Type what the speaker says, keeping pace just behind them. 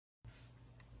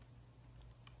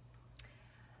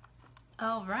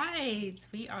All right,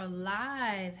 we are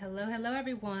live. Hello, hello,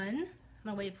 everyone. I'm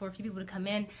gonna wait for a few people to come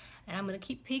in, and I'm gonna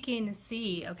keep peeking to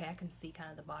see. Okay, I can see kind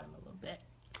of the bottom a little bit.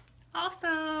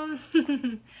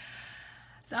 Awesome.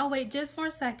 So I'll wait just for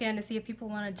a second to see if people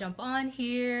want to jump on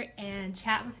here and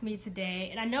chat with me today.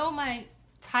 And I know my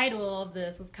title of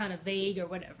this was kind of vague or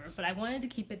whatever, but I wanted to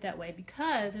keep it that way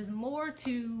because there's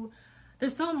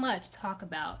so much to talk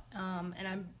about. And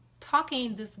I'm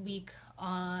talking this week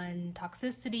on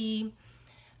toxicity,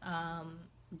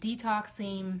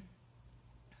 detoxing,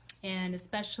 and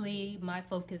especially my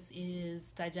focus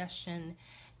is digestion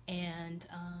and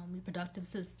reproductive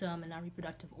system and our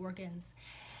reproductive organs.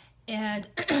 And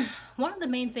one of the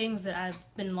main things that I've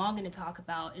been longing to talk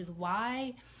about is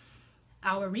why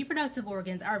our reproductive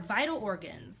organs, our vital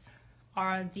organs,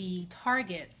 are the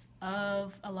targets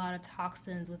of a lot of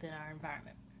toxins within our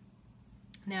environment.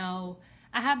 Now,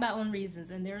 I have my own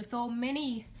reasons, and there are so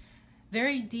many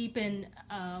very deep and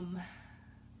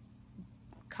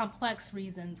complex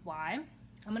reasons why.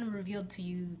 I'm going to reveal to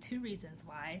you 2 reasons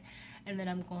why, and then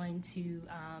I'm going to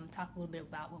talk a little bit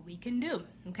about what we can do,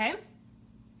 okay?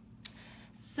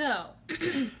 So,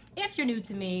 if you're new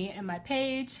to me and my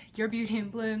page,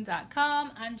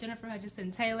 yourbeautyinbloom.com, I'm Jennifer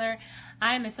Hutchison Taylor.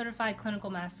 I am a certified clinical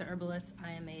master herbalist.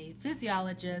 I am a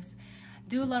physiologist,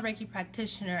 doula Reiki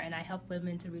practitioner, and I help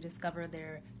women to rediscover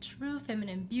their true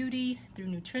feminine beauty through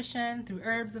nutrition, through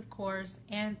herbs, of course,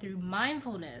 and through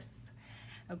mindfulness.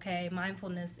 Okay,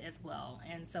 mindfulness as well.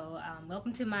 And so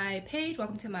welcome to my page,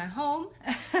 welcome to my home.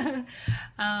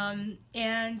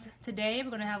 And today we're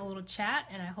going to have a little chat,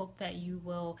 and I hope that you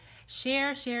will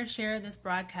share this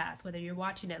broadcast, whether you're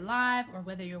watching it live or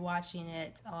whether you're watching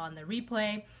it on the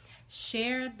replay.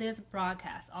 Share this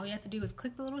broadcast. All you have to do is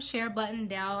click the little share button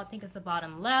down, I think it's the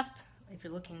bottom left, if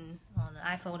you're looking on an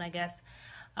iPhone, I guess.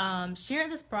 Share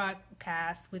this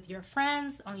broadcast with your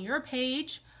friends on your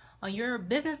page, on your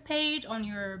business page, on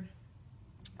your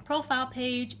profile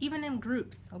page, even in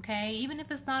groups, okay? Even if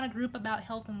it's not a group about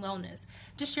health and wellness,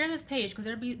 just share this page because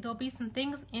there'll be some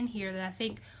things in here that I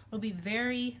think will be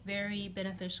very, very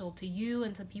beneficial to you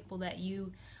and to people that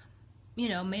you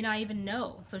may not even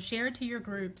know. So share it to your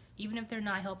groups, even if they're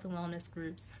not health and wellness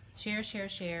groups.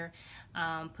 Share.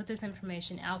 Put this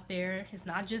information out there. It's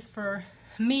not just for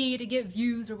me to get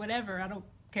views or whatever. I don't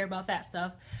care about that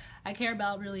stuff. I care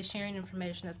about really sharing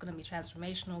information that's going to be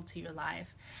transformational to your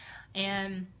life.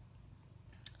 And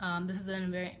this is a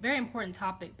very, very important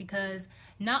topic because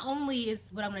not only is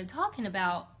what I'm going to be talking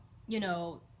about, if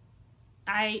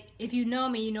you know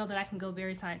me, you know that I can go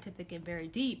very scientific and very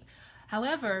deep.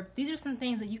 However, these are some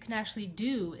things that you can actually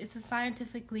do. It's a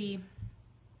scientifically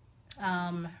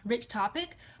rich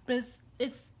topic, but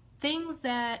it's things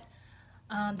that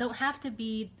don't have to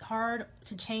be hard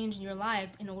to change in your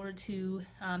life in order to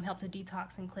help to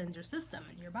detox and cleanse your system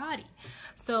and your body.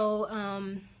 So,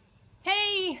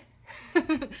 hey!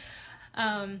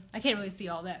 I can't really see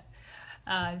all that.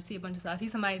 I see a bunch of stuff. I see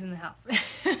somebody's in the house.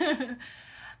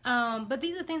 But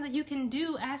these are things that you can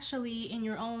do actually in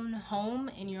your own home,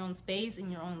 in your own space,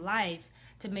 in your own life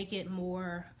to make it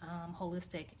more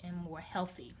holistic and more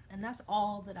healthy. And that's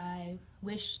all that I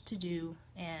wish to do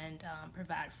and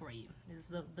provide for you is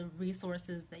the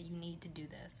resources that you need to do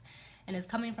this. And it's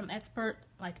coming from expert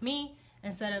like me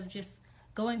instead of just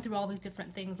going through all these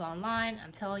different things online.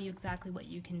 I'm telling you exactly what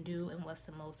you can do and what's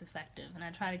the most effective. And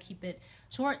I try to keep it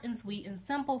short and sweet and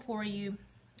simple for you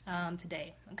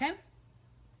today, okay?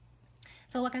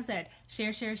 So like I said,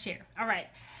 share. All right.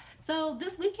 So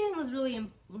this weekend was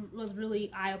really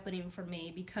eye-opening for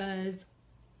me because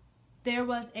there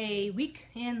was a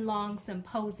weekend-long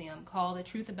symposium called The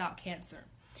Truth About Cancer.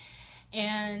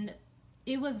 And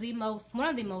it was one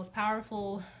of the most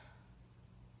powerful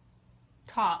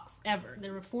talks ever.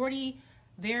 There were 40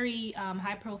 very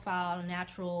high-profile,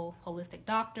 natural, holistic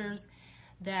doctors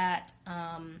that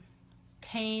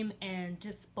came and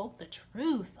just spoke the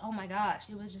truth. Oh my gosh,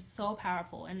 it was just so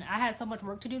powerful. And I had so much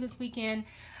work to do this weekend,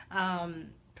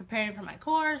 preparing for my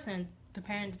course and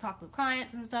preparing to talk with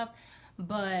clients and stuff,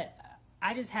 but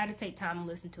I just had to take time to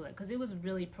listen to it because it was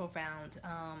really profound.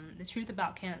 The Truth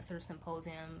About Cancer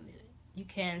Symposium, you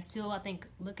can still, I think,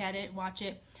 look at it, watch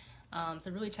it,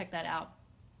 so really check that out.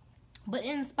 But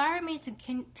it inspired me to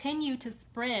continue to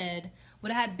spread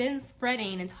what I had been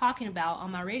spreading and talking about on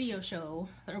my radio show,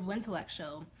 the Herbal Intellect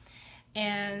Show,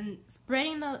 and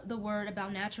spreading the word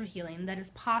about natural healing, that is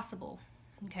possible,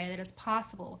 okay, that is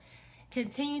possible.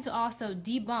 Continue to also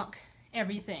debunk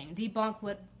everything, debunk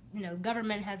what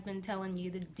government has been telling you,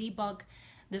 to debunk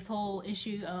this whole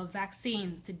issue of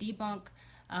vaccines, to debunk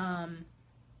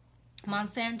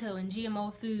Monsanto and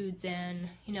GMO foods, and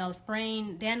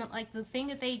spraying like the thing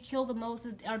that they kill the most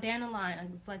are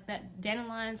dandelions. Like that,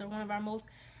 dandelions are one of our most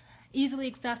easily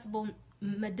accessible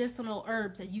medicinal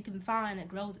herbs that you can find, that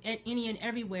grows any and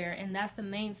everywhere, and that's the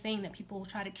main thing that people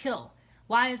try to kill.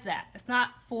 Why is that? That's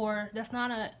not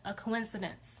a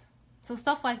coincidence. So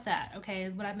stuff like that, okay,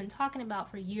 is what I've been talking about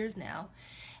for years now.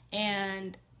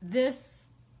 And this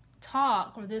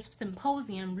talk, or this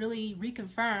symposium, really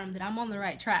reconfirmed that I'm on the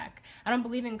right track. I don't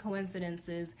believe in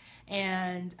coincidences.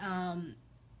 And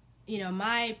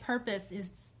my purpose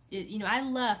is, I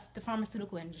left the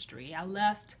pharmaceutical industry. I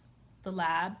left the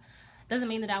lab. Doesn't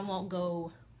mean that I won't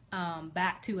go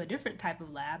back to a different type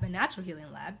of lab, a natural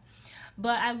healing lab.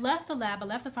 But I left the lab, I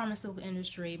left the pharmaceutical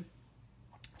industry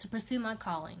to pursue my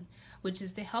calling, which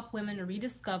is to help women to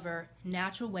rediscover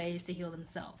natural ways to heal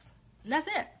themselves. And that's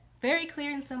it. Very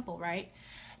clear and simple, right?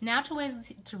 Natural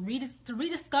ways to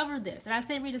rediscover this. And I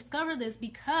say rediscover this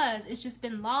because it's just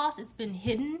been lost, it's been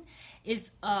hidden,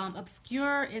 it's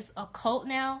obscure, it's occult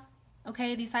now.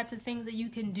 Okay, these types of things that you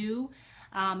can do.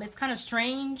 It's kind of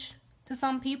strange to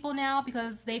some people now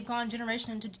because they've gone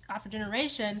generation after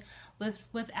generation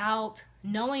without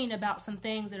knowing about some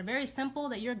things that are very simple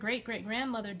that your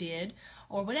great-great-grandmother did,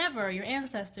 or whatever your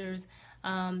ancestors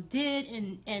did,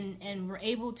 and were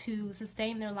able to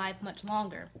sustain their life much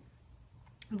longer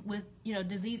with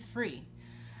disease-free.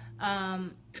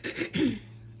 And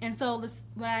so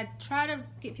what I try to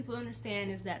get people to understand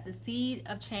is that the seed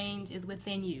of change is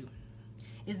within you.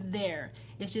 It's there.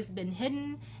 It's just been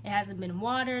hidden. It hasn't been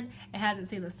watered. It hasn't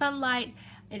seen the sunlight.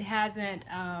 It hasn't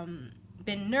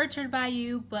been nurtured by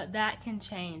you, but that can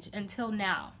change until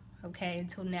now. Okay,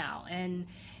 until now. And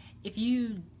if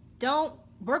you don't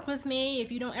work with me,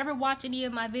 if you don't ever watch any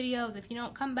of my videos, if you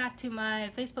don't come back to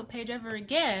my Facebook page ever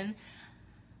again,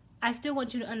 I still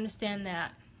want you to understand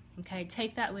that. Okay,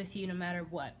 take that with you no matter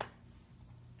what.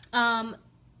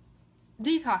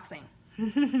 Detoxing.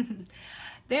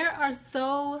 There are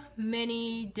so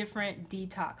many different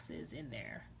detoxes in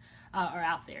there, or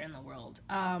out there in the world.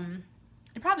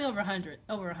 Probably over 100,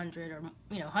 or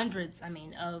hundreds,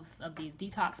 of these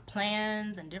detox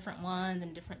plans and different ones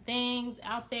and different things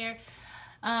out there.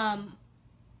 And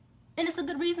it's a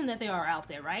good reason that they are out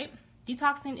there, right?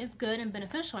 Detoxing is good and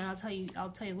beneficial, and I'll tell you a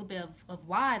little bit of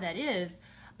why that is.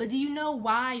 But do you know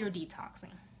why you're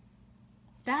detoxing?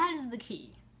 That is the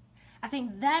key. I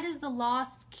think that is the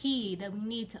lost key that we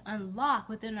need to unlock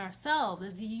within ourselves,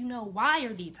 is do you know why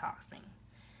you're detoxing?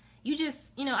 You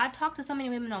just, I talk to so many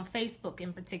women on Facebook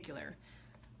in particular,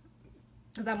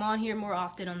 because I'm on here more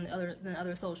often than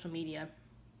other social media.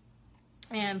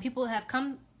 And people have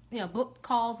come, booked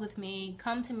calls with me,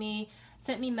 come to me,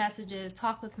 sent me messages,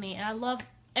 talk with me, and I love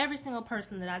every single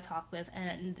person that I talk with,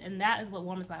 and that is what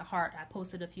warms my heart. I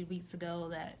posted a few weeks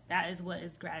ago that is what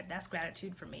is that's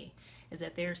gratitude for me, is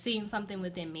that they're seeing something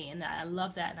within me, and I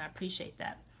love that and I appreciate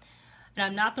that. And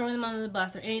I'm not throwing them under the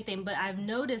bus or anything, but I've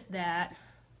noticed that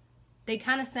they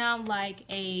kind of sound like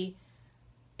a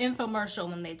infomercial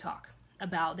when they talk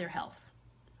about their health,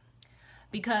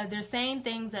 because they're saying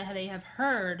things that they have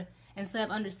heard instead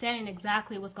of understanding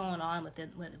exactly what's going on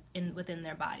within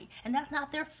their body. And that's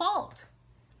not their fault.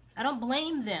 I don't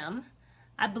blame them.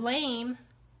 I blame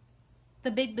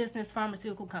the big business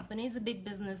pharmaceutical companies, the big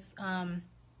business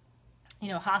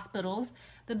hospitals,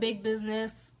 the big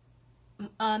business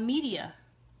media.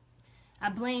 I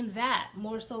blame that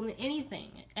more so than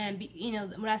anything. And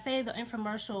when I say the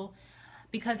infomercial,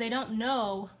 because they don't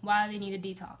know why they need a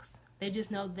detox. They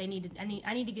just know they I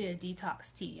need to get a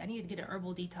detox tea. I need to get an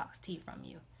herbal detox tea from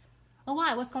you. Well,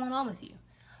 why? What's going on with you?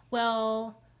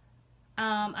 Well,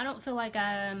 I don't feel like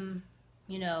I'm,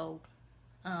 I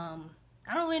don't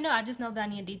really know. I just know that I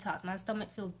need a detox. My stomach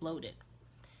feels bloated.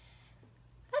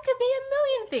 That could be a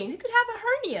million things. You could have a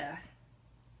hernia,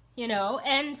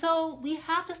 and so we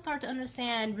have to start to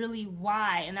understand really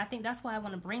why. And I think that's why I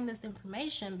want to bring this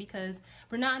information, because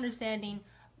we're not understanding,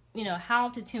 how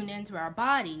to tune into our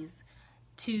bodies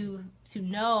to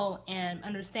know and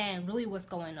understand really what's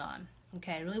going on.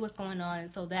 Okay, really what's going on,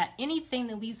 so that anything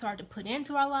that we start to put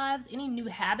into our lives, any new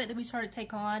habit that we start to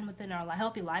take on within our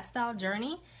healthy lifestyle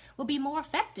journey, will be more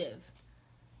effective.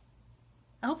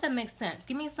 I hope that makes sense.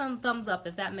 Give me some thumbs up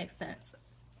if that makes sense.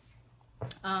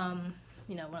 What I'm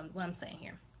saying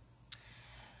here.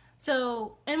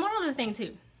 So, and one other thing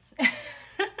too.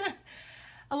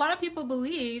 A lot of people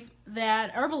believe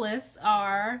that herbalists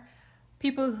are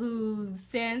people who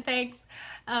sin,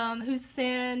 who sell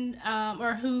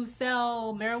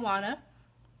marijuana,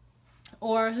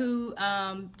 or who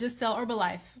just sell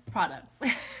Herbalife products.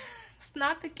 It's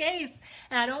not the case,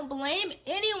 and I don't blame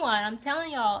anyone. I'm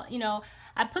telling y'all,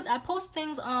 I post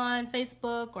things on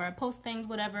Facebook, or I post things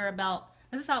whatever about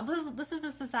this is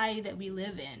the society that we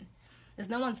live in. It's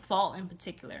no one's fault in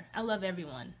particular. I love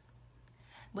everyone.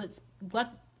 But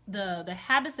what the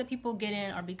habits that people get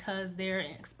in are because they're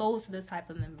exposed to this type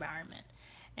of environment.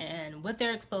 And what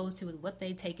they're exposed to is what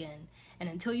they take in. And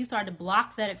until you start to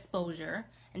block that exposure,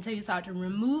 until you start to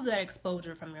remove that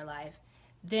exposure from your life,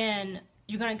 then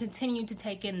you're going to continue to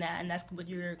take in that, and that's what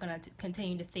you're going to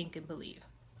continue to think and believe.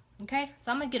 Okay?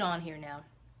 So I'm going to get on here now.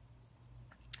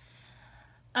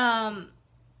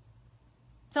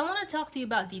 So I want to talk to you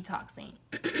about detoxing.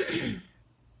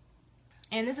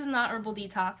 And this is not herbal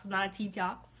detox, it's not a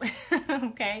detox.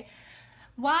 Okay?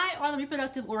 Why are the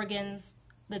reproductive organs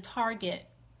the target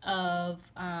of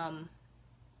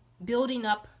building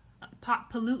up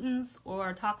pollutants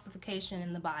or toxification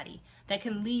in the body that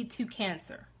can lead to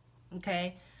cancer?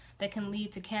 Okay? That can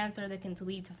lead to cancer, that can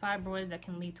lead to fibroids, that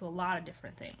can lead to a lot of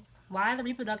different things. Why the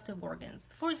reproductive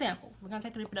organs? For example, we're going to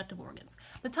take the reproductive organs.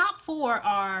 The top four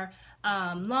are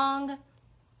lung,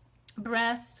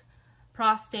 breast,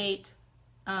 prostate,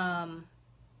 and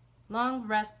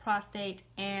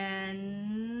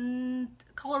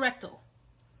colorectal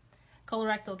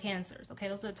cancers. Okay,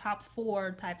 those are the top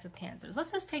four types of cancers.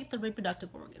 Let's just take the reproductive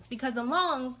organs, because the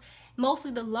lungs, mostly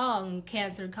the lung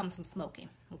cancer comes from smoking.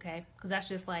 Okay, because that's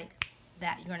just like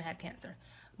that. You're gonna have cancer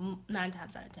 9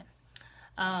 times out of 10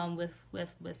 with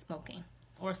smoking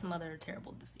or some other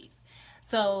terrible disease.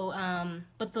 So,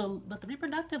 but the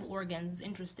reproductive organs is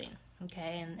interesting.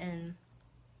 Okay, and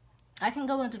I can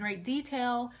go into great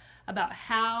detail about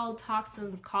how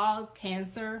toxins cause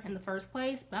cancer in the first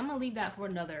place, but I'm gonna leave that for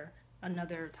another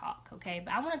talk. Okay,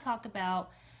 but I want to talk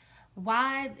about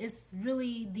why it's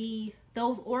really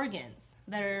those organs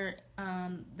that are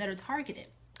targeted,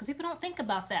 because people don't think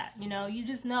about that. You know, you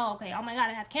just know, okay, oh my God,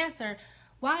 I have cancer.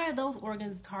 Why are those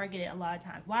organs targeted a lot of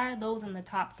times? Why are those in the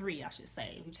top 3, I should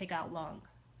say, if you take out lung?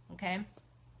 Okay.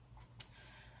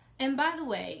 And by the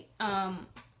way,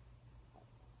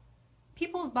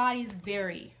 people's bodies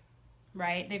vary,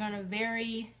 right? They're going to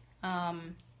vary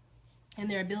in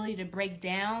their ability to break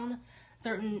down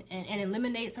certain and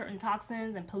eliminate certain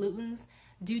toxins and pollutants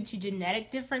due to genetic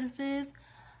differences.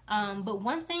 But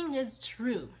one thing is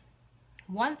true.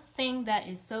 One thing that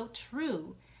is so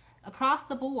true across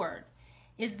the board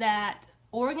is that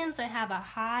organs that have a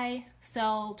high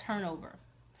cell turnover,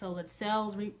 so that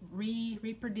cells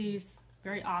reproduce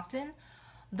very often,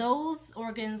 those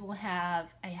organs will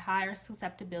have a higher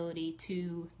susceptibility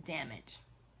to damage.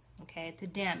 Okay, to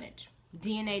damage.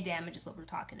 DNA damage is what we're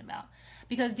talking about.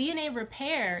 Because DNA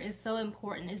repair is so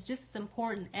important. It's just as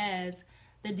important as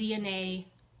the DNA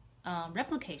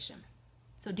replication.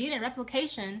 So DNA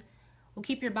replication will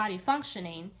keep your body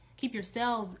functioning, keep your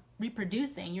cells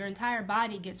reproducing. Your entire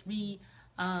body gets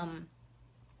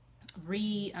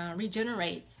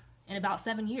regenerates in about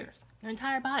 7 years. Your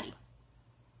entire body.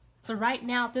 So right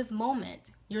now at this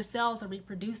moment, your cells are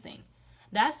reproducing.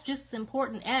 That's just as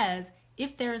important as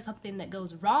if there is something that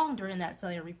goes wrong during that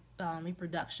cellular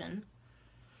reproduction,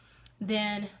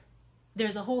 then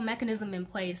there's a whole mechanism in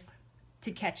place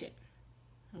to catch it.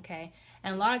 Okay?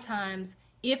 And a lot of times,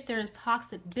 if there's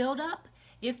toxic buildup,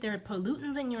 if there are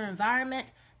pollutants in your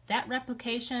environment, that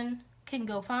replication can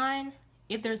go fine.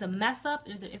 If there's a mess up,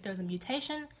 if there's a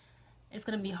mutation, it's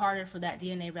going to be harder for that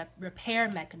DNA repair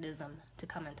mechanism to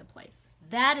come into place.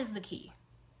 That is the key.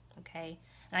 Okay?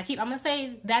 And I'm going to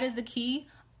say that is the key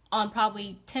on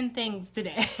probably 10 things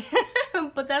today.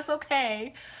 But that's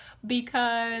okay,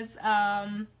 because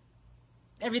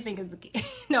everything is the key.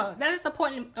 No, that is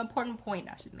an important point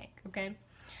I should make. Okay?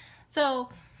 So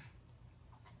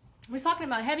we're talking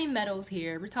about heavy metals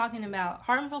here. We're talking about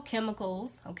harmful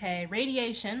chemicals, okay,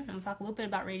 radiation. I'm going to talk a little bit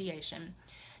about radiation.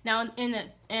 Now,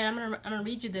 and I'm gonna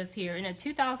read you this here. In a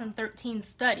 2013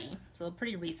 study, so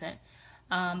pretty recent,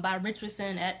 by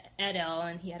Richardson et al.,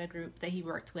 and he had a group that he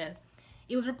worked with,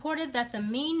 it was reported that the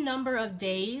mean number of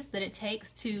days that it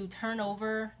takes to turn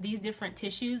over these different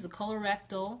tissues, the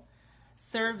colorectal,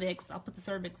 cervix, I'll put the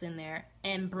cervix in there,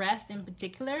 and breast in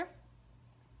particular,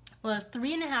 was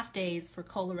 3.5 days for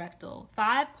colorectal,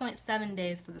 5.7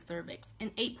 days for the cervix,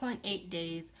 and 8.8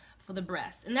 days for the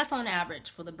breast. And that's on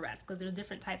average for the breast, because there's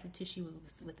different types of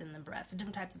tissues within the breast,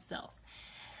 different types of cells.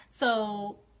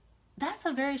 So that's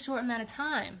a very short amount of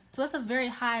time. So that's a very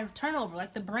high turnover.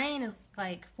 Like the brain is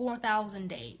like 4,000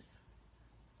 days,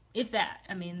 if that.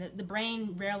 I mean, the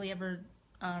brain rarely ever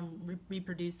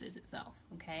reproduces itself,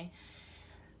 okay?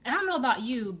 And I don't know about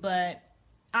you, but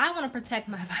I want to protect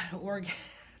my vital organs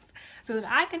so that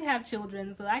I can have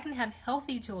children, so that I can have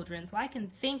healthy children, so I can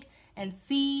think and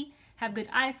see, have good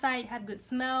eyesight, have good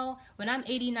smell when I'm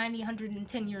 80, 90,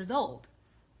 110 years old.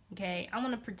 Okay, I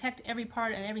want to protect every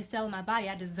part and every cell in my body.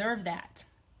 I deserve that.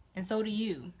 And so do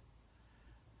you.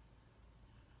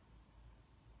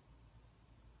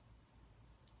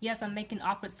 Yes, I'm making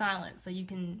awkward silence so you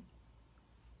can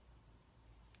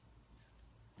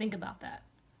think about that.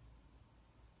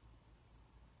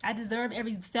 I deserve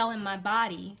every cell in my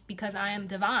body because I am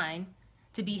divine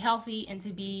to be healthy and to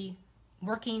be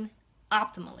working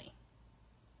optimally.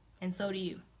 And so do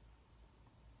you.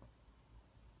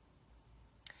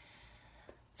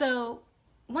 So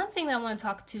one thing that I want to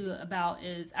talk to you about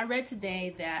is I read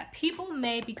today that people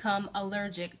may become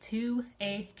allergic to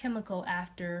a chemical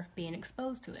after being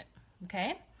exposed to it.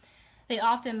 Okay? They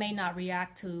often may not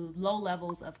react to low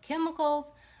levels of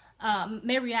chemicals,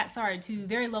 may react, to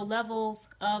very low levels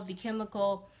of the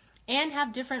chemical and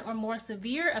have different or more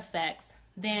severe effects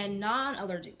than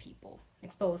non-allergic people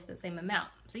exposed to the same amount.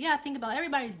 So yeah, think about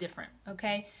everybody's different,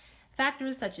 okay?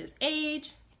 Factors such as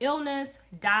age, illness,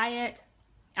 diet,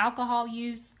 alcohol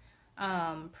use,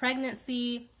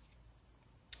 pregnancy,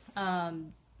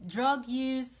 drug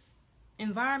use,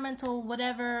 environmental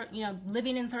whatever,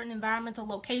 living in certain environmental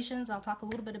locations, I'll talk a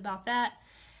little bit about that,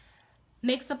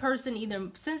 makes a person either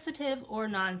sensitive or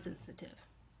non-sensitive.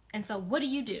 And so what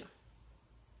do?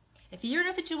 If you're in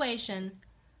a situation,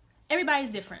 everybody's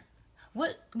different.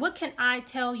 What can I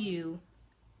tell you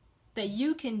that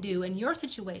you can do in your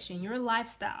situation, your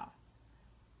lifestyle?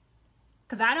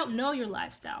 Because I don't know your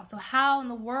lifestyle. So how in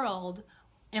the world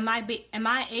am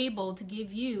I able to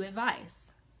give you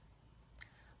advice?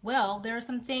 Well, there are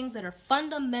some things that are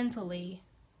fundamentally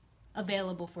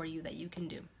available for you that you can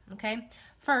do, okay?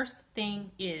 First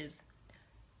thing is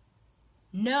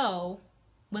know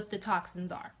what the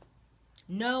toxins are.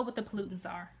 Know what the pollutants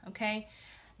are, okay?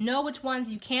 Know which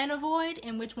ones you can avoid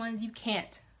and which ones you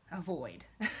can't avoid,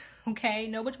 okay?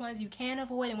 Know which ones you can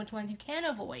avoid and which ones you can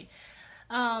avoid.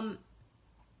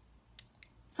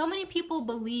 So many people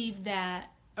believe that,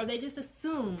 or they just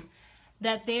assume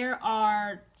that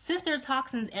since there are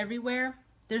toxins everywhere,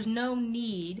 there's no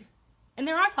need, and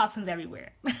there are toxins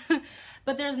everywhere,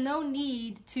 but there's no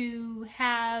need to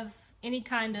have any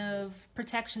kind of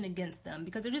protection against them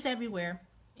because they're just everywhere.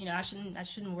 I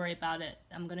shouldn't worry about it.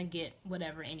 I'm going to get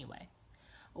whatever anyway.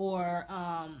 Or,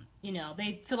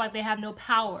 they feel like they have no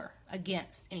power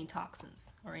against any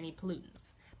toxins or any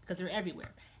pollutants because they're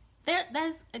everywhere.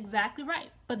 That's exactly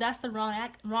right, but that's the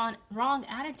wrong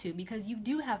attitude because you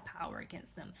do have power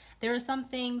against them. There are some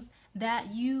things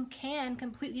that you can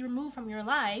completely remove from your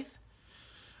life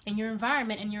and your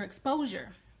environment and your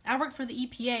exposure. I worked for the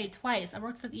EPA twice. I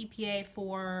worked for the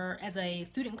EPA as a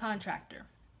student contractor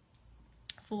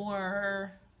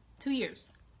for 2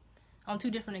 years on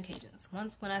 2 different occasions.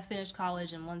 Once when I finished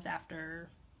college and once after,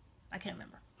 I can't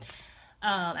remember,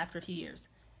 after a few years.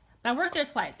 But I worked there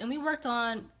twice, and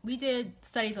we did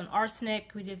studies on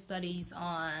arsenic, we did studies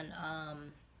on,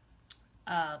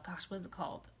 what is it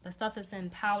called? The stuff that's in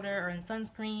powder or in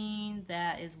sunscreen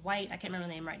that is white. I can't remember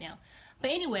the name right now. But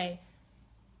anyway,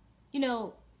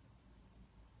 the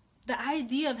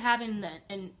idea of having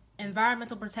an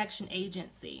environmental protection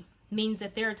agency means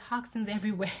that there are toxins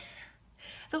everywhere.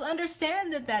 So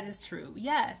understand that is true,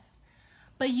 yes.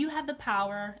 But you have the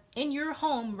power in your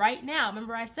home right now.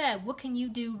 Remember I said, what can you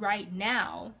do right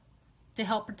now to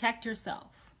help protect yourself?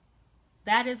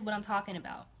 That is what I'm talking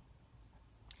about.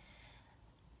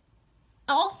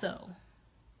 Also,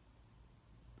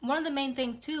 one of the main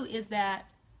things too is that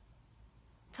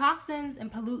toxins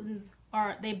and pollutants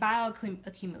they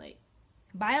bioaccumulate.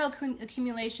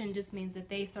 Bioaccumulation just means that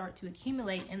they start to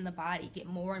accumulate in the body, get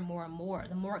more and more and more.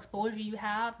 The more exposure you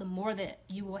have, the more that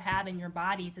you will have in your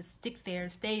body to stick there,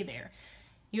 stay there.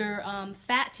 Your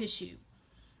fat tissue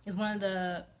is one of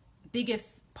the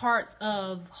biggest parts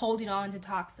of holding on to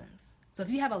toxins. So if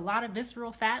you have a lot of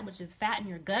visceral fat, which is fat in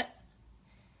your gut,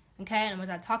 okay, and which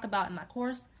I talk about in my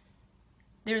course,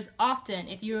 there's often,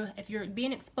 if you're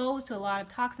being exposed to a lot of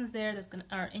toxins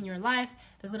or in your life,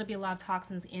 there's going to be a lot of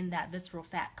toxins in that visceral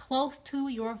fat, close to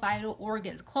your vital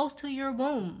organs, close to your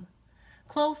womb,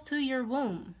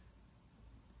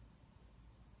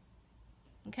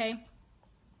 okay?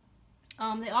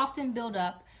 They often build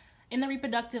up in the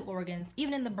reproductive organs,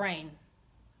 even in the brain,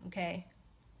 okay?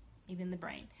 Even the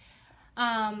brain.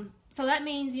 So that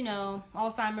means,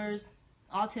 Alzheimer's,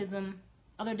 autism,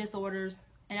 other disorders.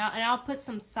 And I'll put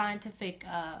some scientific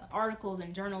articles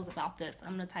and journals about this.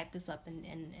 I'm going to type this up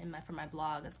for my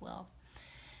blog as well.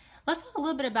 Let's talk a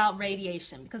little bit about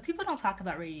radiation, because people don't talk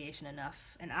about radiation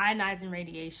enough. And ionizing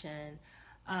radiation,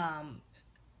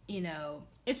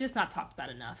 it's just not talked about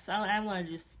enough. I want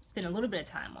to just spend a little bit of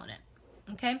time on it,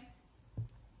 okay?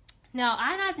 Now,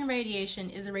 ionizing radiation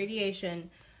is a radiation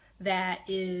that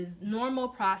is normal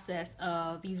process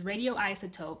of these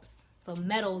radioisotopes, so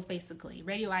metals basically,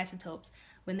 radioisotopes,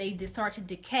 when they start to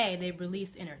decay, they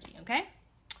release energy, okay?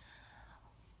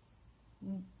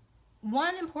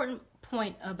 One important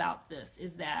point about this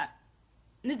is that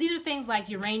these are things like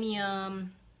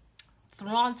uranium,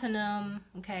 thorium,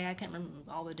 okay, I can't remember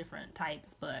all the different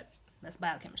types, but that's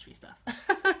biochemistry stuff.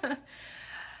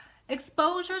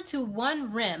 Exposure to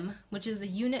 1 rem, which is a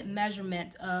unit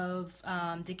measurement of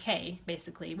decay,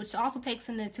 basically, which also takes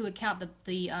into account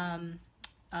the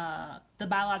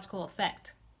biological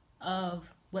effect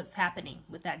of what's happening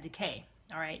with that decay.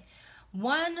 All right,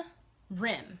 1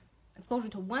 rem, exposure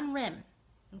to 1 rem,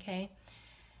 okay,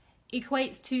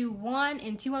 equates to 1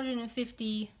 in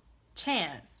 250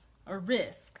 chance or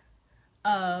risk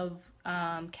of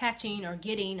catching or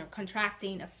getting or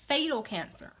contracting a fatal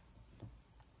cancer.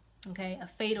 Okay, a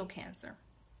fatal cancer.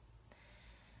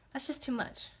 That's just too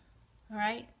much. All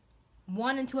right,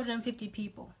 1 in 250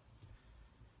 people.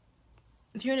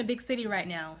 If you're in a big city right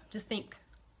now, just think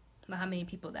about how many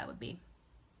people that would be.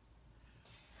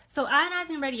 So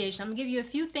ionizing radiation, I'm gonna give you a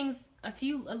few things, a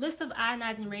list of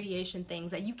ionizing radiation things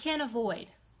that you can't avoid.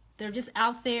 They're just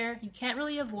out there. You can't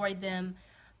really avoid them.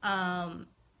 And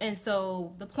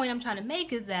so the point I'm trying to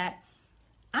make is that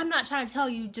I'm not trying to tell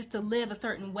you just to live a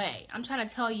certain way. I'm trying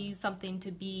to tell you something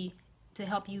to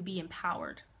help you be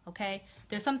empowered, okay?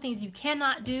 There's some things you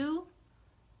cannot do,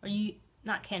 or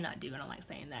not cannot do, I don't like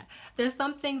saying that. There's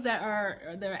some things that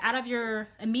they're out of your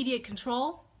immediate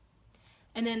control,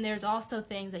 and then there's also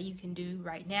things that you can do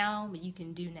right now, what you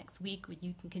can do next week, what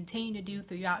you can continue to do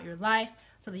throughout your life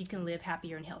so that you can live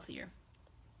happier and healthier.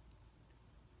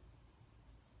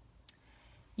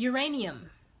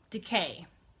 Uranium decay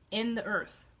in the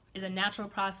earth is a natural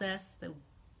process that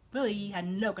really you had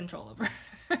no control over.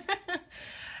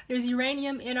 There's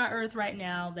uranium in our earth right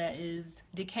now that is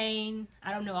decaying.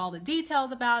 I don't know all the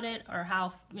details about it or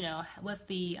how, what's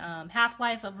the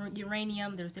half-life of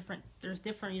uranium. There's different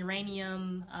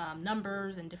uranium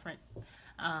numbers and different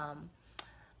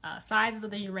sizes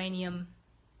of the uranium.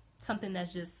 Something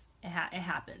that's just, it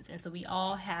happens. And so we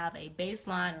all have a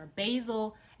baseline or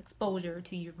basal exposure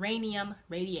to uranium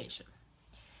radiation.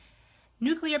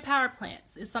 Nuclear power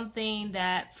plants is something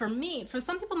that, for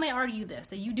some people may argue this,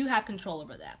 that you do have control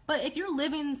over that. But if you're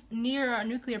living near a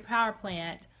nuclear power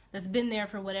plant that's been there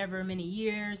for whatever many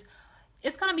years,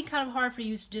 it's going to be kind of hard for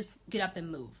you to just get up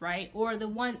and move, right? Or the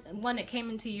one that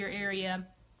came into your area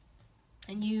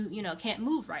and you can't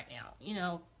move right now.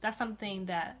 That's something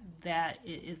that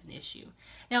is an issue.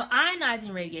 Now,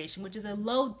 ionizing radiation, which is a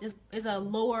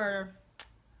lower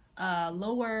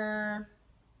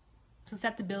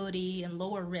susceptibility and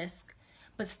lower risk,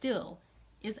 but still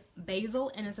is basal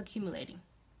and is accumulating.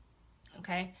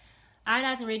 Okay,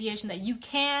 ionizing radiation that you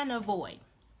can avoid.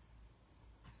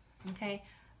 Okay,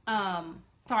 sorry,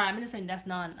 I'm gonna say that's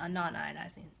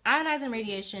non-ionizing. Ionizing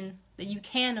radiation that you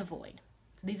can avoid.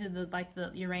 So these are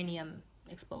the uranium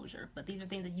exposure, but these are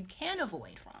things that you can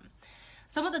avoid from.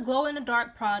 Some of the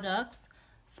glow-in-the-dark products.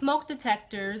 Smoke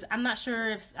detectors, I'm not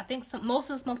sure I think most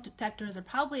of the smoke detectors are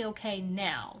probably okay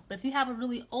now, but if you have a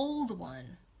really old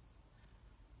one,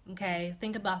 okay,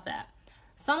 think about that.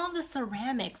 Some of the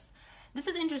ceramics, this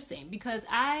is interesting because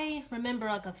I remember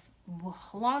like a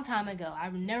long time ago, I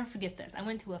will never forget this. I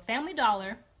went to a Family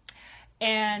Dollar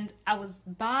and I was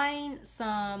buying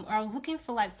I was looking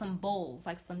for like some bowls,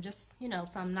 like some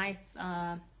some nice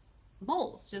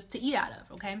bowls just to eat out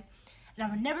of, okay? And I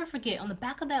will never forget, on the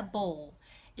back of that bowl,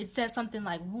 it says something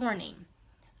like, warning,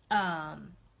 the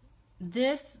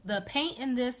paint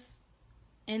in this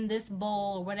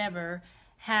bowl or whatever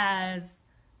has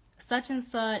such and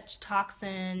such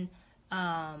toxin,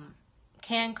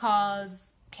 can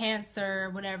cause cancer,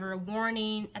 whatever,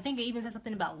 warning. I think it even said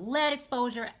something about lead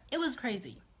exposure. It was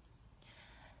crazy.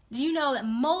 Do you know that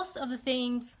most of the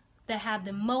things that have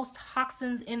the most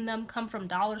toxins in them come from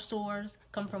dollar stores,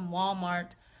 come from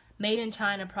Walmart, made in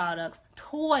China products,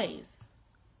 toys?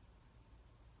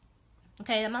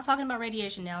 Okay, I'm not talking about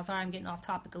radiation now. Sorry, I'm getting off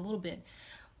topic a little bit.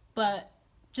 But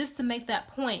just to make that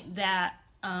point that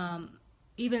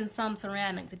even some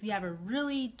ceramics, if you have a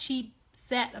really cheap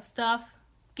set of stuff,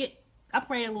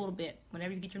 upgrade a little bit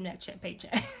whenever you get your next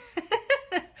paycheck.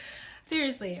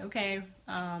 Seriously, okay?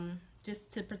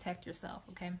 Just to protect yourself,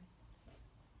 okay?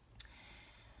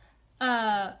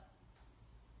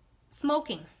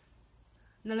 Smoking.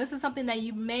 Now, this is something that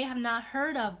you may have not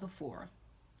heard of before.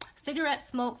 Cigarette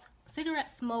smoke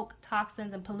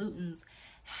toxins and pollutants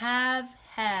have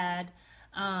had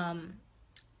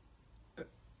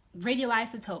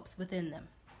radioisotopes within them.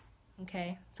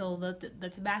 Okay, so the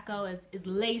tobacco is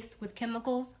laced with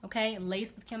chemicals. Okay,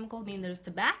 laced with chemicals means there's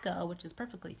tobacco, which is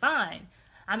perfectly fine.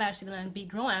 I'm actually going to be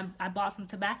growing. I bought some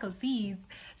tobacco seeds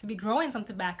to be growing some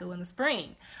tobacco in the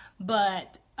spring.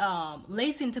 But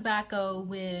lacing tobacco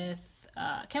with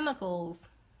chemicals,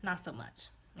 not so much.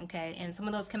 Okay, and some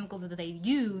of those chemicals that they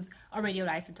use are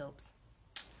radioisotopes.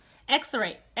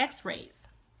 X-rays.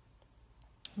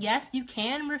 Yes, you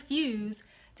can refuse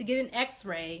to get an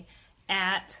X-ray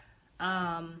at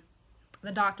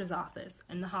the doctor's office,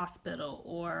 in the hospital,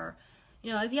 or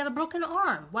if you have a broken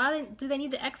arm. Why do they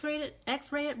need to X-ray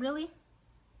it really?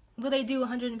 What did they do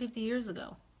 150 years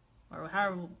ago, or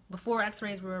however before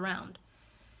X-rays were around?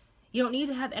 You don't need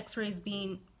to have X-rays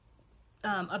being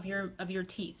of your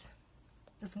teeth.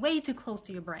 It's way too close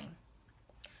to your brain.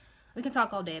 We can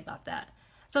talk all day about that.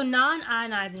 So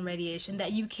non-ionizing radiation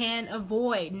that you can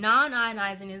avoid.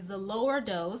 Non-ionizing is the lower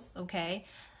dose, okay?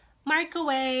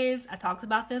 Microwaves. I talked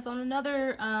about this on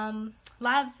another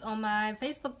live on my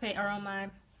Facebook page, or on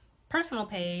my personal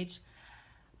page.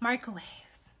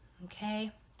 Microwaves,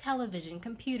 okay? Television,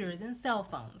 computers, and cell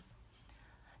phones.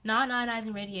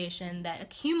 Non-ionizing radiation that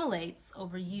accumulates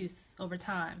over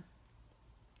time.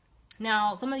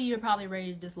 Now, some of you are probably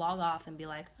ready to just log off and be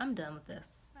like, I'm done with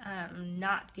this. I'm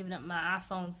not giving up my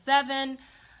iPhone 7,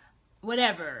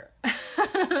 whatever.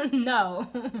 No.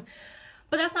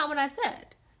 But that's not what I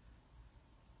said.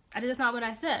 That's not what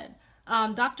I said.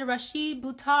 Dr. Rashid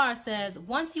Buttar says,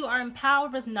 once you are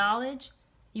empowered with knowledge,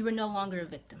 you are no longer a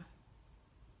victim.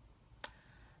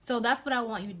 So that's what I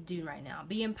want you to do right now.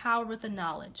 Be empowered with the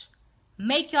knowledge.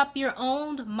 Make up your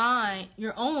own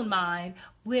mind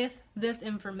with this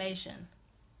information.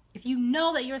 If you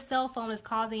know that your cell phone is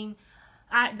causing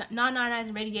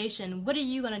non-ionizing radiation, what are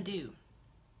you going to do?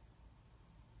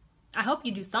 I hope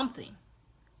you do something.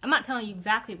 I'm not telling you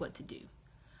exactly what to do,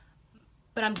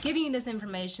 but I'm giving you this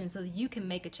information so that you can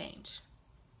make a change.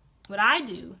 What I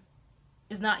do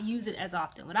is not use it as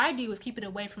often. What I do is keep it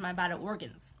away from my vital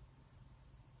organs.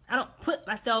 I don't put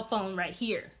my cell phone right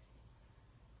here.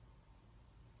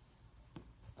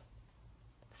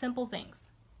 Simple things.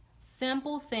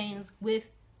 Simple things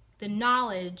with the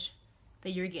knowledge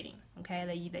that you're getting, okay,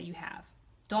 that you have.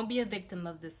 Don't be a victim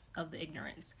of the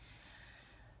ignorance.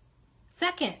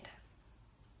 Second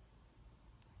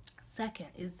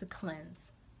is to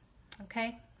cleanse.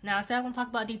 Okay? Now I said I'm going to talk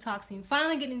about detoxing.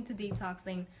 Finally getting into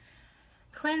detoxing.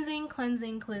 Cleansing.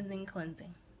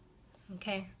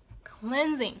 Okay?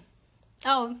 Cleansing.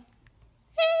 Oh,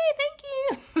 hey,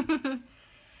 thank you.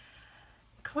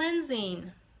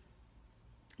 Cleansing.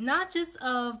 Not just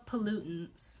of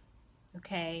pollutants,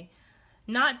 okay?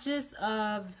 Not just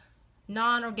of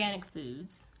non-organic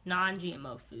foods,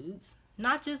 non-GMO foods.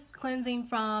 Not just cleansing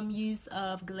from use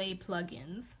of Glade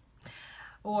plugins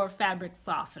or fabric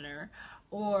softener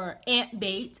or ant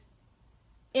bait,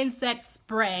 insect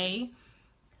spray,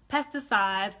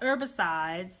 pesticides,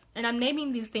 herbicides. And I'm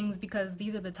naming these things because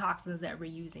these are the toxins that we're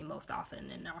using most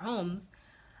often in our homes.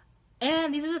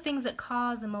 And these are the things that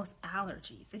cause the most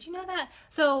allergies. Did you know that?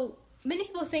 So many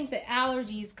people think that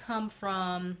allergies come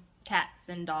from cats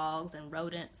and dogs and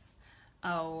rodents,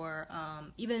 or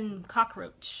even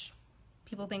cockroach.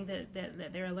 People think that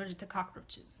they're allergic to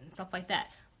cockroaches and stuff like that.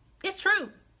 It's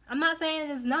true. I'm not saying it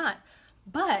is not.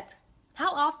 But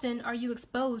how often are you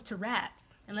exposed to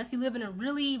rats? Unless you live in a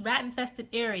really rat-infested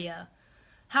area,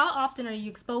 how often are you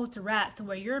exposed to rats to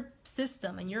where your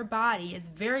system and your body is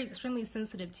very extremely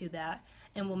sensitive to that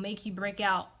and will make you break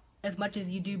out as much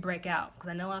as you do break out? Because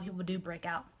I know a lot of people do break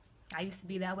out. I used to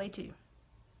be that way too.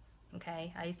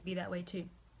 Okay, I used to be that way too.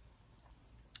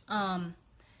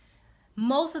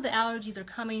 Most of the allergies are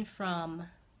coming from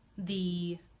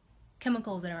the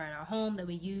chemicals that are in our home that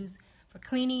we use for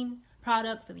cleaning,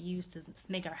 products that we use to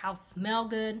make our house smell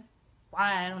good.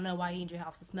 Why? I don't know why you need your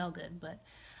house to smell good, but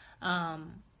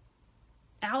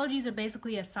allergies are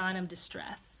basically a sign of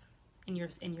distress in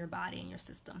your body, in your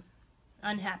system.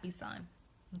 Unhappy sign.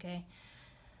 Okay.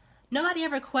 Nobody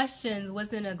ever questions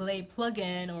what's in a Glade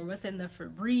plugin or what's in the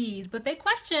Febreze, but they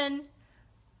question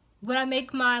what I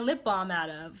make my lip balm out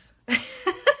of,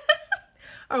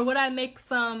 or would I make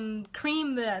some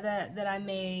cream that I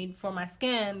made for my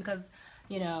skin, because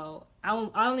I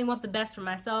only want the best for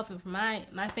myself and for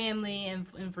my family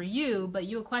and for you, but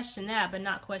you'll question that, but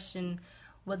not question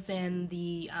what's in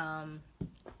the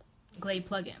Glade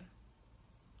plugin.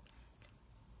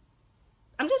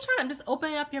 I'm just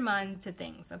opening up your mind to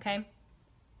things, okay?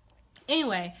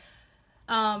 Anyway,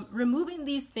 removing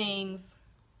these things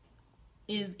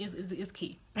is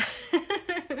key.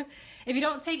 If you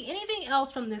don't take anything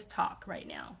else from this talk right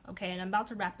now, okay, and I'm about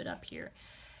to wrap it up here,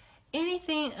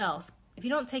 anything else, if you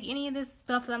don't take any of this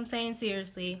stuff that I'm saying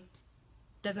seriously,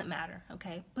 doesn't matter,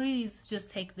 okay? Please just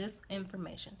take this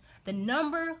information. The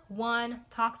number one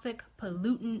toxic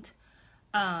pollutant,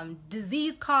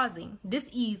 disease-causing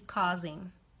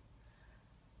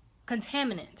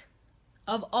contaminant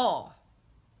of all,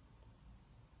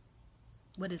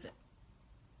 what is it?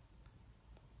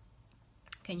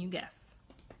 Can you guess?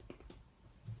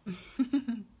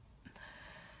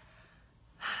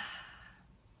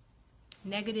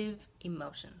 Negative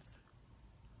emotions.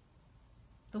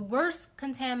 The worst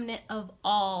contaminant of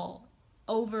all,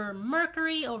 over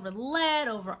mercury, over lead,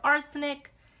 over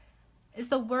arsenic, is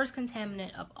the worst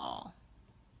contaminant of all.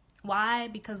 Why?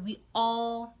 Because we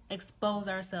all expose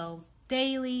ourselves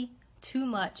daily too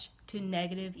much to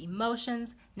negative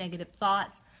emotions, negative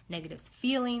thoughts, negative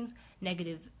feelings,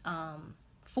 negative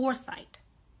foresight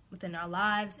within our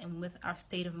lives and with our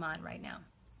state of mind right now.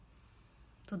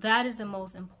 So that is the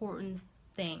most important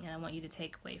thing, and I want you to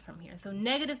take away from here. So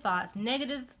negative thoughts,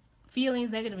 negative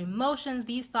feelings, negative emotions,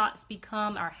 these thoughts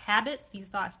become our habits. These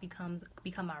thoughts become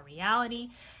our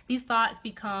reality. These thoughts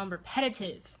become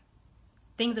repetitive,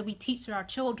 things that we teach to our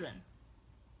children,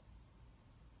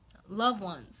 loved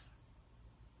ones.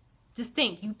 Just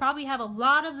think, you probably have a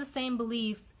lot of the same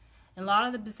beliefs and a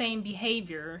lot of the same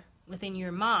behavior within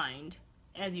your mind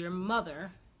as your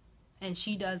mother, and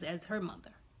she does as her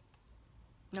mother.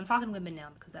 And I'm talking to women now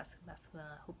because that's what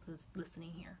I hope is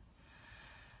listening here.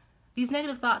 These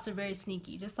negative thoughts are very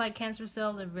sneaky. Just like cancer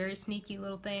cells are very sneaky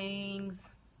little things,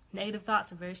 negative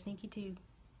thoughts are very sneaky too.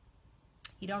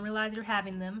 You don't realize you're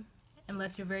having them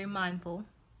unless you're very mindful,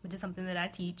 which is something that I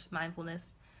teach,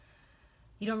 mindfulness.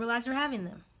 You don't realize you're having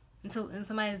them. And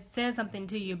somebody says something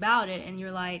to you about it, and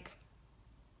you're like,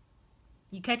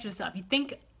 you catch yourself. You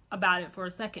think about it for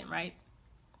a second, right?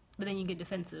 But then you get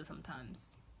defensive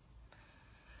sometimes.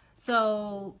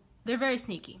 So they're very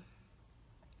sneaky.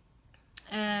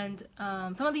 And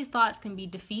some of these thoughts can be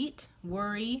defeat,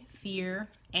 worry, fear,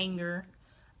 anger.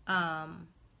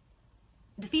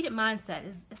 Defeated mindset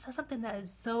is something that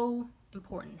is so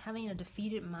important. Having a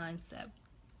defeated mindset,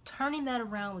 turning that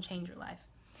around will change your life.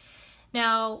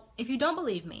 Now, if you don't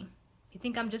believe me, you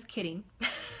think I'm just kidding,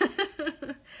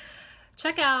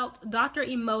 check out Dr.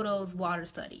 Emoto's water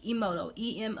study. Emoto,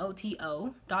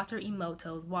 E-M-O-T-O, Dr.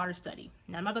 Emoto's water study.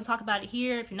 Now, I'm not going to talk about it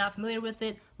here. If you're not familiar with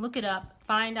it, look it up.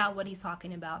 Find out what he's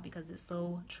talking about because it's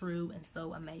so true and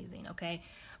so amazing, okay?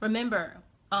 Remember,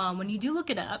 when you do look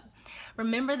it up,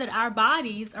 remember that our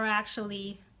bodies are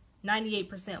actually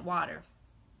 98% water.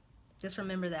 Just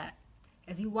remember that.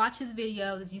 As you watch his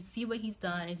videos, as you see what he's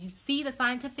done, as you see the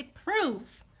scientific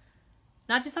proof,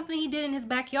 not just something he did in his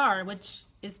backyard, which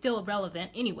is still relevant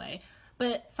anyway,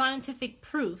 but scientific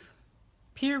proof,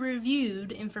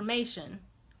 peer-reviewed information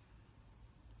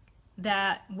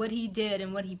that what he did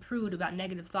and what he proved about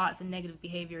negative thoughts and negative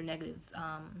behavior, negative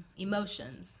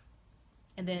emotions.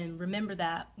 And then remember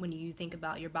that when you think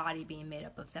about your body being made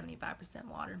up of 75%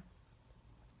 water.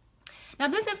 Now,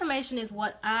 this information is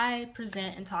what I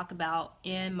present and talk about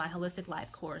in my Holistic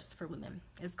Life course for women.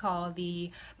 It's called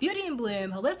the Beauty and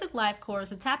Bloom Holistic Life Course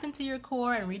to tap into your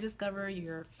core and rediscover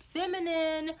your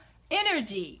feminine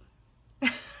energy.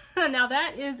 Now,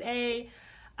 that is a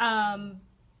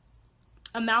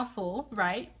mouthful,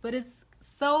 right? But it's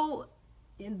so,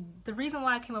 the reason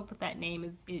why I came up with that name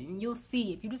is, and you'll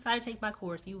see, if you decide to take my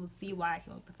course, you will see why I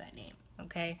came up with that name,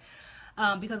 okay?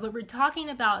 Because what we're talking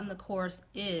about in the course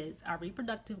is our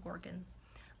reproductive organs.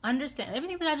 Understand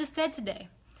everything that I just said today.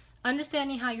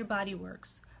 Understanding how your body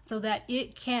works so that you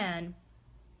can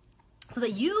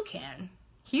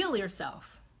heal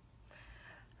yourself.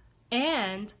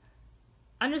 And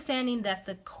understanding that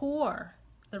the core,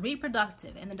 the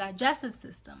reproductive and the digestive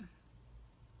system,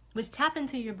 which tap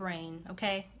into your brain,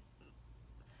 okay?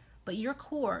 But your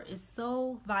core is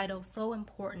so vital, so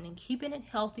important in keeping it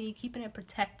healthy, keeping it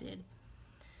protected,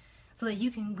 so that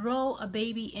you can grow a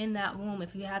baby in that womb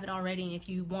if you haven't already and if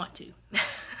you want to.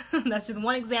 That's just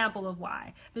one example of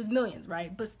why. There's millions,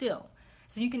 right? But still.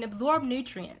 So you can absorb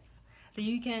nutrients. So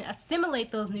you can assimilate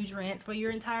those nutrients for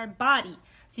your entire body.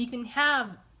 So you can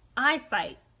have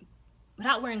eyesight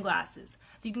without wearing glasses.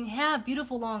 So you can have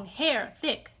beautiful long hair,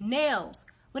 thick nails,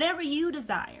 whatever you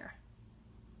desire.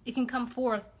 It can come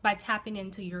forth by tapping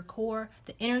into your core,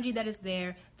 the energy that is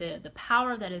there, the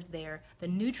power that is there, the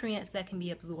nutrients that can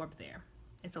be absorbed there.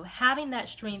 And so having that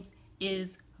strength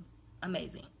is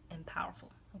amazing and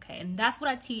powerful. Okay, and that's what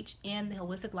I teach in the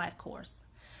Holistic Life course.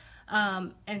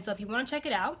 And so if you want to check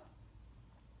it out,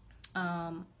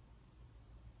 the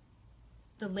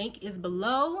link is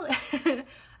below. I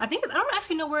don't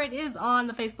actually know where it is on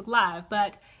the Facebook Live,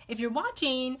 but if you're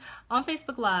watching on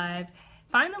Facebook Live,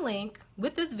 find the link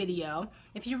with this video.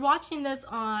 If you're watching this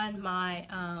on my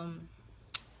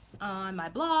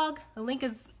blog, the link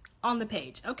is on the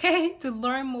page, okay? To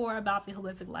learn more about the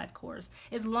Holistic Life course.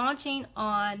 It's launching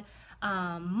on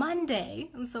Monday.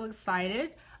 I'm so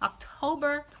excited.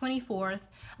 October 24th.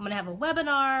 I'm gonna have a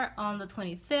webinar on the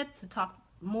 25th to talk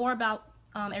more about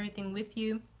everything with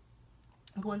you.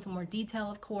 Go into more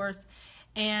detail, of course.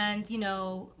 And, you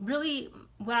know, really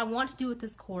what I want to do with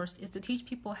this course is to teach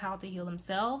people how to heal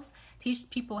themselves, teach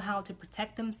people how to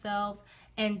protect themselves,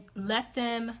 and let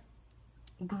them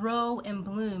grow and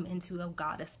bloom into a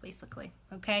goddess, basically.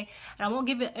 Okay? And I won't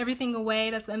give it everything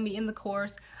away that's going to be in the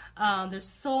course. There's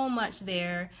so much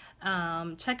there.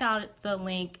 Check out the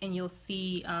link and you'll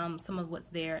see some of what's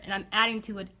there. And I'm adding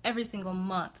to it every single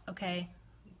month, okay?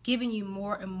 Giving you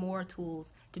more and more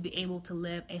tools to be able to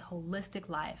live a holistic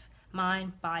life.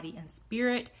 Mind, body, and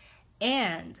spirit,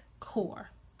 and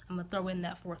core. I'm going to throw in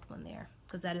that fourth one there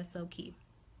because that is so key.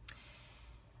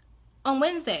 On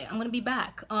Wednesday, I'm going to be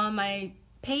back on my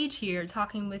page here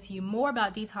talking with you more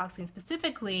about detoxing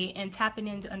specifically and tapping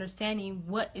into understanding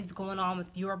what is going on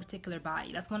with your particular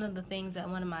body. That's one of the things that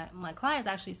one of my clients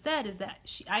actually said, is that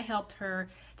I helped her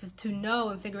to know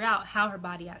and figure out how her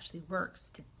body actually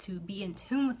works, to be in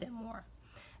tune with it more.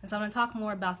 And so I'm going to talk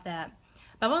more about that.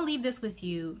 But I want to leave this with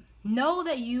you. Know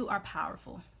that you are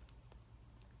powerful.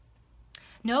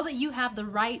 Know that you have the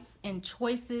rights and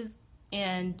choices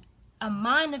and a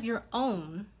mind of your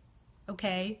own,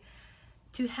 okay,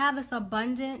 to have this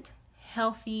abundant,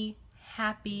 healthy,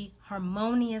 happy,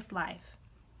 harmonious life.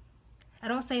 I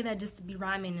don't say that just to be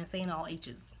rhyming and saying all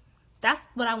H's. That's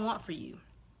what I want for you.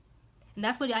 And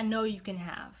that's what I know you can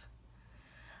have.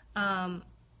 And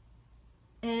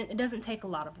it doesn't take a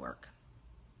lot of work.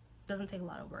 Doesn't take a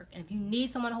lot of work. And if you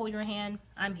need someone to hold your hand,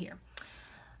 I'm here.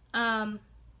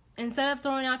 Instead of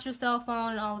throwing out your cell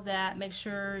phone and all of that, make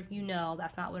sure you know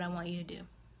that's not what I want you to do.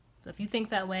 So if you think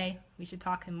that way, we should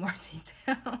talk in more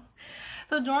detail.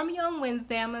 So join me on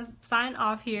Wednesday. I'm going to sign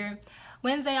off here.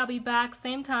 Wednesday, I'll be back,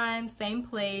 same time, same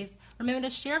place. Remember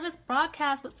to share this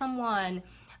broadcast with someone.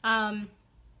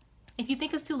 If you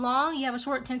think it's too long, you have a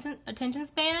short attention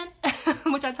span,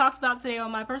 which I talked about today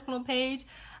on my personal page.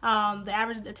 The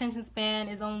average attention span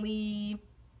is only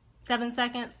 7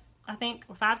 seconds, I think,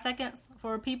 or 5 seconds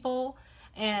for people.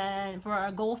 And for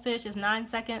a goldfish is 9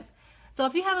 seconds. So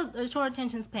if you have a short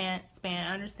attention span,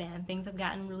 I understand. Things have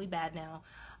gotten really bad now.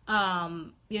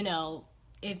 You know,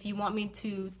 if you want me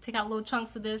to take out little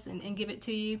chunks of this and give it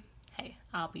to you, hey,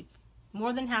 I'll be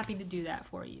more than happy to do that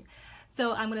for you.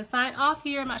 So I'm going to sign off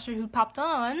here. I'm not sure who popped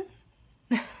on.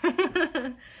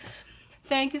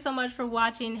 Thank you so much for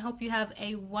watching. Hope you have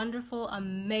a wonderful,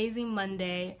 amazing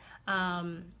Monday.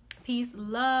 Peace,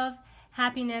 love,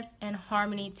 happiness, and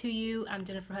harmony to you. I'm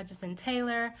Jennifer Hutchison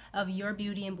Taylor of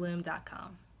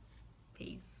YourBeautyInBloom.com.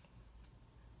 Peace.